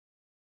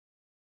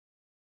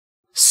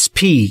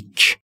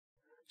 speak,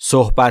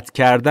 صحبت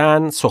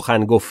کردن.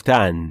 سخن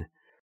گفتن.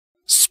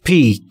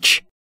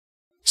 speak,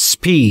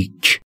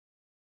 speak.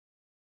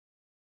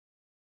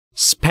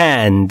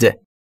 spend,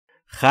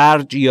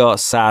 خرج یا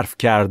صرف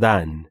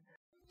کردن.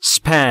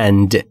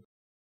 spend,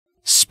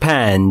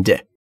 spend.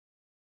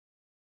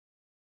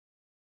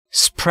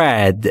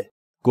 spread,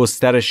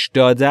 گسترش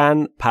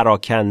دادن.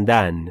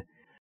 پراکندن.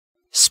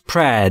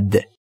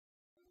 spread,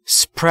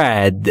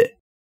 spread.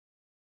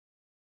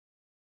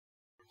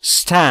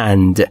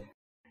 stand,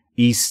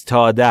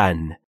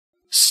 ایستادن.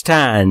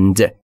 stand,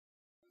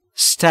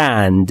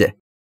 stand.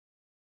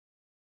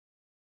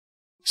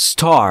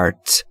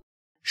 start,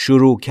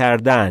 شروع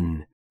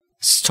کردن.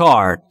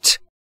 start,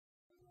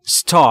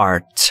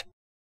 start.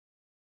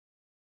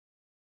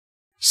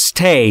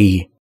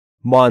 stay,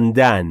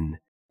 ماندن.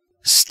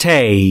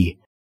 stay,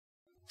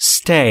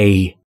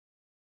 stay.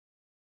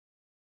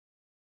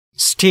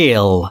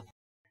 steal,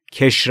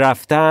 کش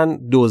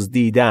رفتن.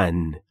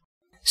 دزدیدن.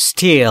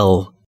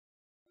 steal,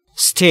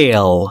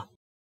 steal.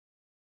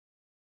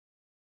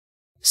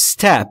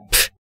 step,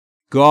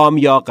 گام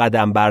یا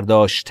قدم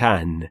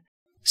برداشتن.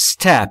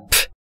 step,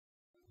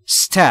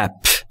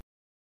 step.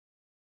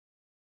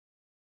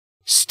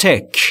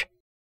 stick,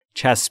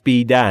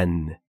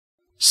 چسبیدن.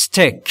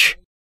 stick,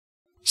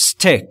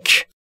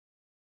 stick.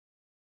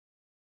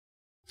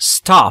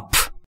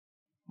 stop,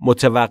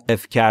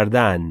 متوقف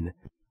کردن.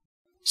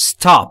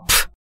 stop,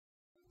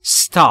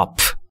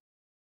 stop.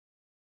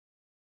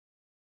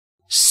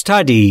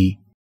 study,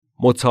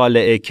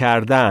 مطالعه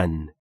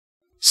کردن.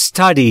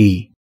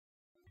 study,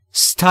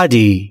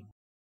 study.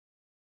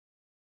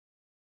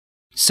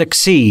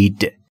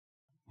 succeed,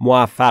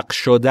 موفق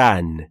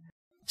شدن.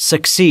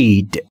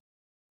 succeed,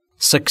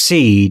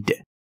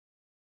 succeed.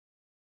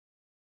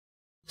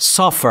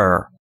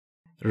 suffer,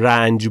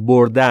 رنج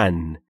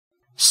بردن.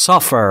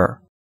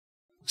 suffer,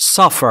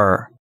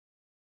 suffer.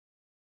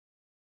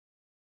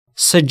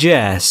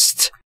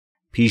 suggest,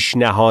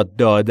 پیشنهاد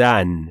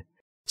دادن.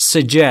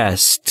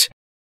 suggest,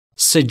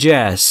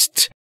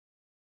 suggest.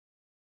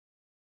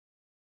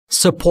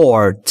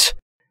 support,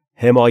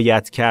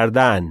 حمایت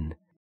کردن.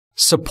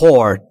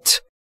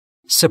 support,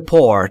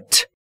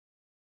 support.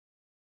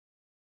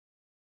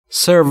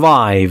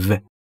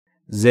 survive,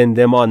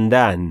 زنده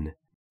ماندن.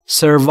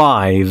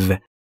 survive,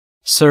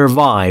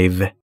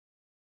 survive.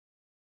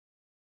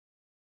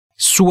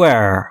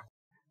 swear,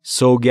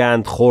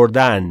 سوگند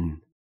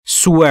خوردن.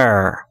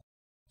 swear,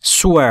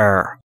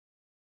 swear.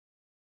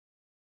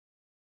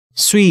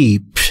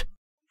 sweep,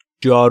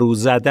 جارو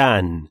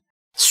زدن.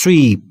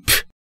 sweep,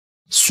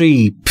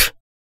 sweep.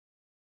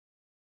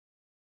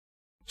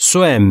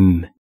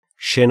 swim,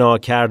 شنا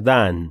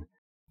کردن.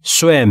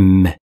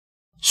 swim,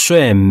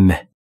 swim.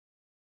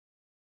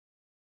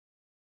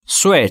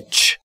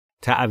 switch,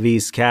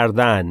 تعویض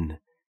کردن.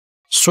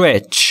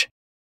 switch,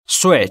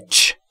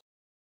 switch.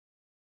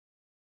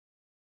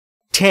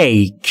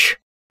 take,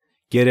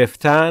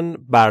 گرفتن.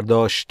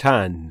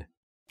 برداشتن.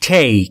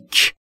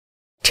 take,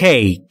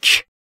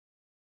 take,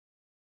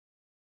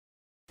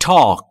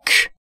 talk,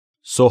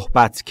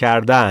 صحبت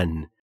کردن.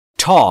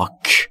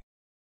 talk,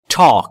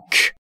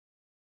 talk,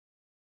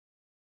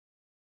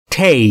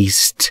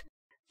 taste,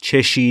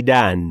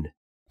 چشیدن.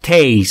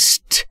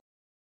 taste,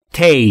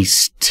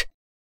 taste,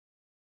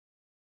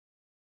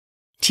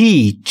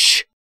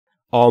 teach,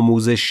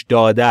 آموزش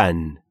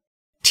دادن.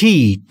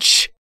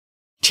 teach,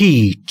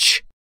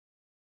 teach,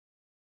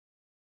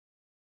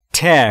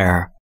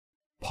 tear,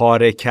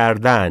 پاره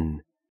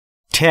کردن.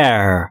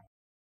 tear,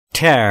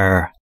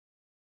 tear,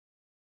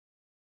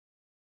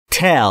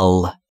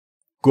 tell,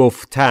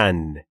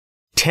 گفتن.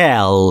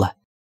 tell,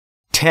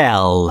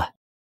 tell,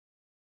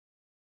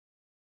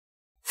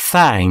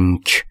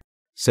 thank,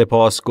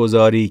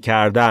 سپاسگزاری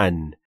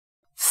کردن.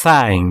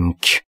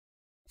 thank,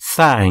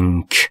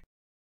 thank,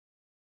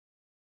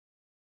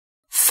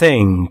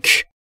 think,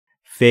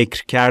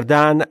 فکر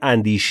کردن،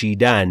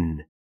 اندیشیدن.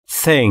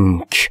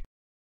 think,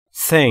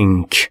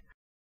 think,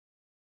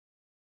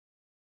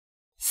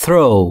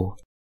 throw,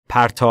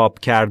 پرتاب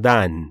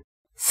کردن.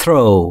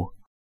 throw,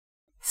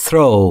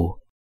 throw,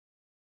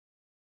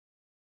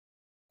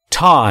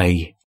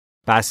 tie,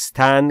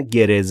 بستن،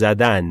 گره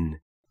زدن.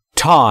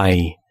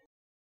 tie,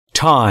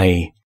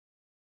 tie,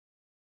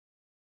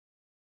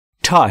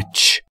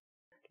 touch,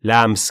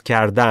 لمس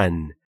کردن.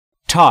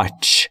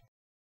 touch,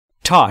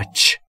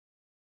 touch,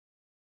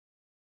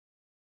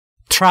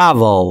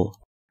 travel,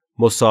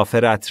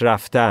 مسافرت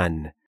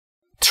رفتن.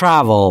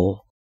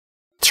 travel,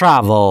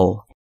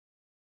 travel,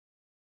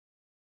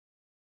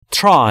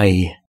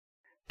 try,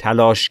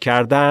 تلاش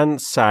کردن،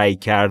 سعی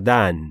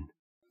کردن.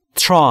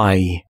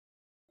 try,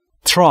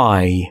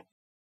 try,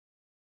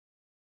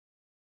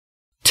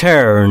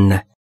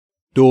 turn,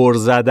 دور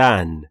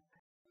زدن.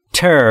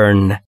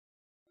 turn,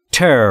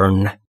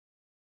 turn,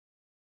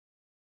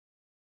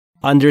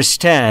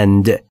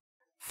 understand,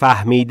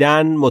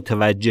 فهمیدن،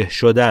 متوجه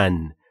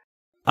شدن.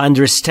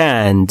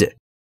 understand,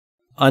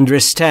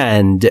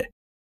 understand,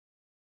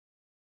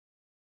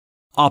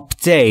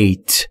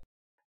 update,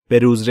 به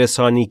روز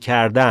رسانی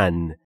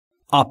کردن.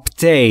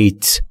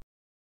 update,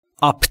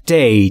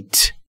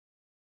 update,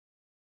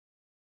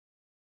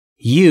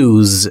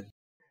 use,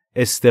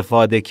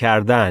 استفاده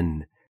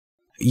کردن.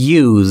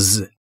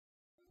 use,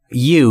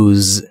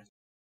 use,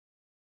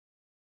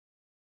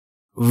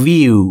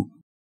 view,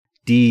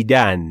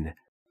 دیدن.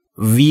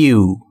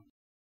 view,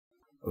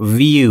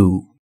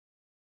 view,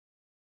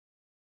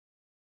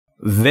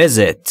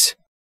 visit,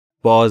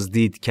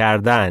 بازدید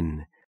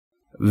کردن.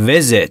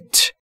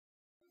 visit,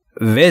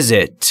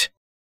 visit,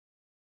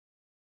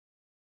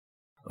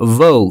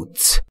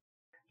 vote,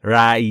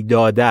 رأی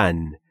دادن.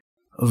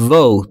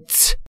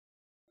 vote,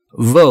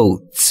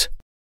 vote,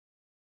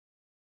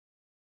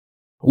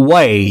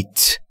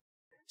 wait,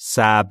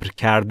 صبر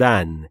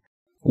کردن.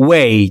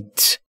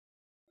 wait,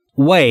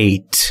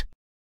 wait,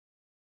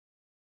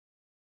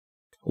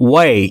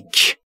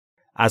 wake,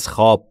 از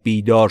خواب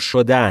بیدار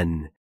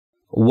شدن.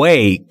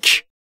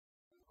 wake,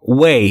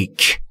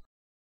 wake,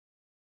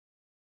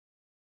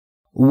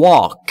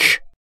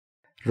 walk,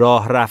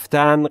 راه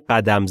رفتن،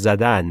 قدم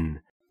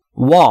زدن.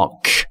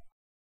 walk,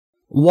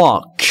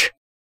 walk,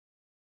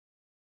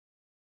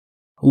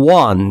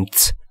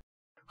 want,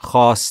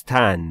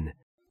 خواستن.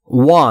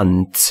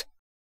 want,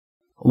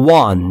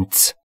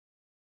 want,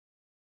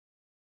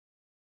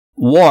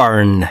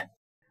 warn,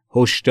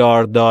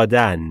 هشدار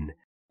دادن.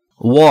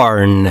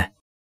 warn,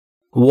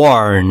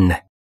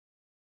 warn,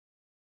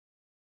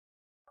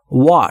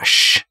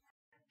 wash,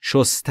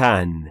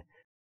 شستن.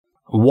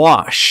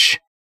 wash,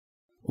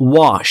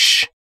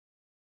 wash,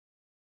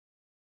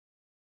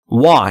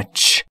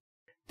 watch,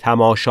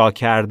 تماشا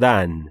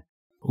کردن.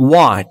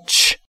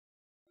 watch,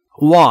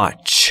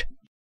 watch,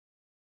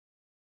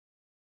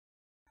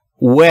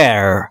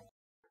 wear,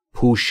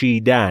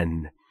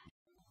 پوشیدن.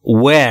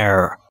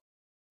 wear,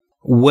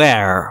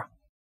 wear,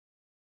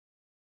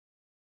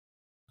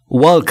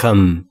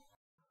 welcome,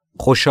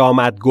 خوش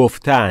آمد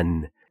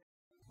گفتن.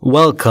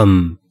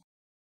 welcome,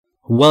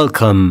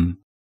 welcome,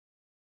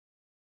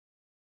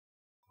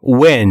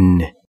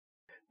 win,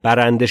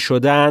 برنده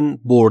شدن،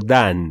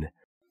 بردن.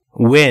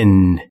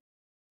 win,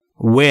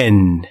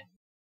 win,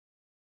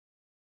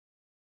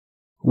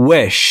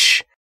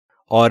 wish,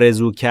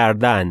 آرزو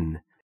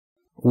کردن.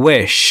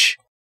 wish,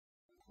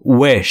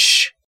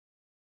 wish,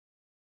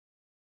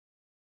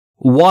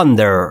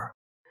 wonder,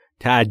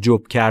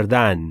 تعجب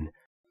کردن.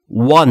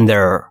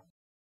 wonder,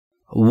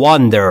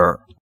 wonder,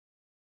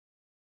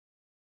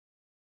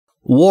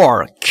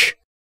 work,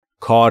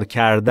 کار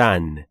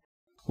کردن.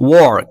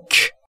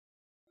 work,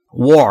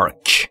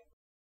 work,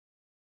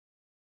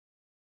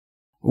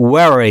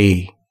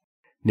 worry,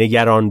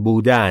 نگران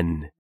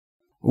بودن.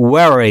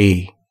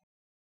 worry,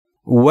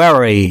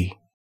 worry,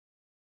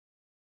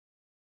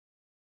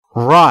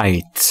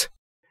 write,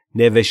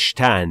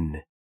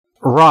 نوشتن.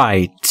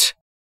 write,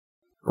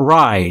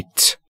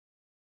 write,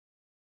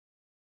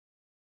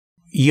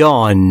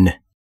 yawn,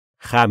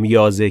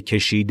 خمیازه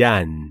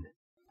کشیدن.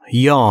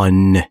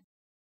 yawn,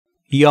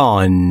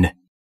 yawn,